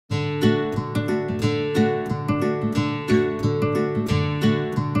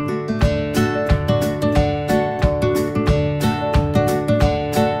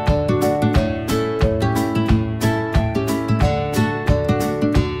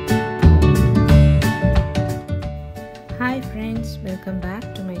welcome back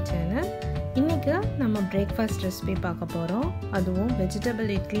to my channel. இன்னைக்கு நம்ம breakfast recipe பார்க்க போறோம். அதுவும் வெஜிடபிள்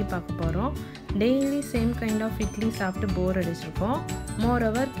இட்லி பார்க்க போறோம். Daily same kind of idli சாப்பிட்டு போர் அடிச்சிருக்கோம்.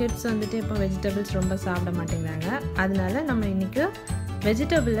 மோரோவர் கிட்ஸ் வந்துட்டு இப்போ வெஜிடபிள்ஸ் ரொம்ப சாப்பிட மாட்டேங்கிறாங்க. அதனால நம்ம இன்னைக்கு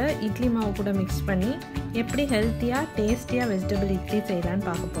வெஜிடபிளை இட்லி மாவு கூட மிக்ஸ் பண்ணி எப்படி ஹெல்த்தியாக டேஸ்டியாக வெஜிடபிள் இட்லி செய்யலான்னு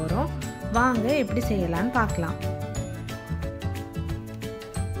பார்க்க போகிறோம். வாங்க எப்படி செய்யலான்னு பார்க்கலாம்.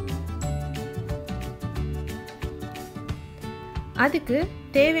 அதுக்கு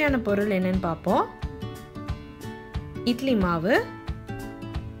தேவையான பொருள் என்னன்னு பார்ப்போம். இட்லி மாவு,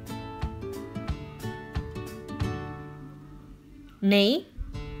 நெய்,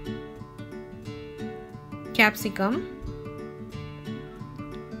 கேப்சிகம்,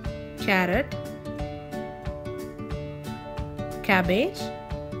 கேரட், கேபேஜ்,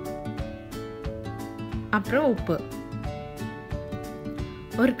 அப்புறம் உப்பு.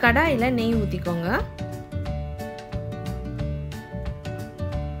 ஒரு கடாயில் நெய் ஊற்றிக்கோங்க.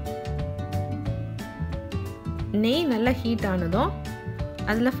 நெய் நல்லா ஹீட் ஆனதும்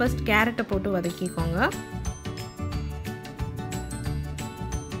அதில் ஃபர்ஸ்ட் கேரட்டை போட்டு வதக்கிக்கோங்க.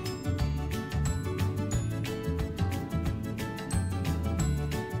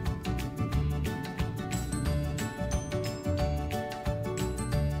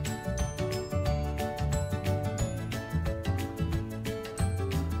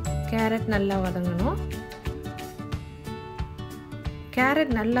 கேரட் நல்லா வதங்கணும்.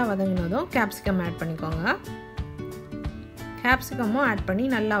 கேரட் நல்லா வதங்கினதும் கேப்சிகம் ஆட் பண்ணிக்கோங்க. கேப்சிகமும் ஆட் பண்ணி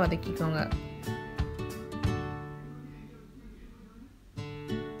நல்லா வதக்கிக்கோங்க.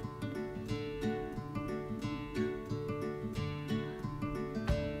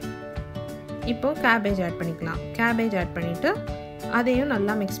 இப்போ கேபேஜ் ஆட் பண்ணிக்கலாம். கேபேஜ் ஆட் பண்ணிட்டு அதையும்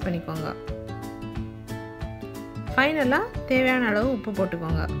நல்லா மிக்ஸ் பண்ணிக்கோங்க. ஃபைனலாக தேவையான அளவு உப்பு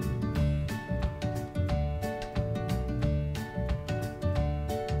போட்டுக்கோங்க.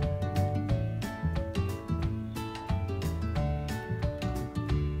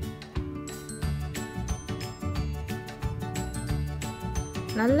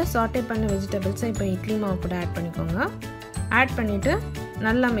 நல்லா சாட்டே பண்ண வெஜிடபிள்ஸை இப்போ இட்லி மாவு கூட ஆட் பண்ணிக்கோங்க. ஆட் பண்ணிவிட்டு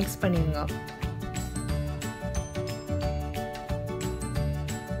நல்லா மிக்ஸ் பண்ணிடுங்க.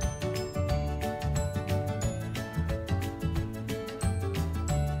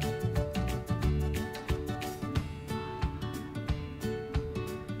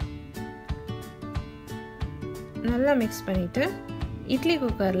 நல்லா மிக்ஸ் பண்ணிவிட்டு இட்லி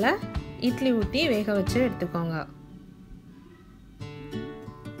குக்கரில் இட்லி ஊற்றி வேக வச்சு எடுத்துக்கோங்க.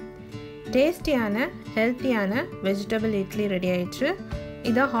 டேஸ்டியான ஹெல்த்தியான வெஜிடபிள் இட்லி ரெடி ஆயிடுச்சு.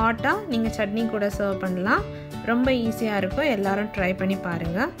 இதை ஹாட்டாக நீங்கள் சட்னி கூட சர்வ் பண்ணலாம். ரொம்ப ஈஸியாக இருக்கும். எல்லாரும் ட்ரை பண்ணி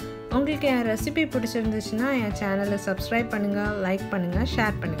பாருங்கள். உங்களுக்கு என் ரெசிபி பிடிச்சிருந்துச்சுன்னா என் சேனலை சப்ஸ்கிரைப் பண்ணுங்கள், லைக் பண்ணுங்கள்,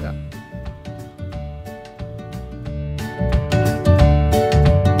 ஷேர் பண்ணுங்கள்.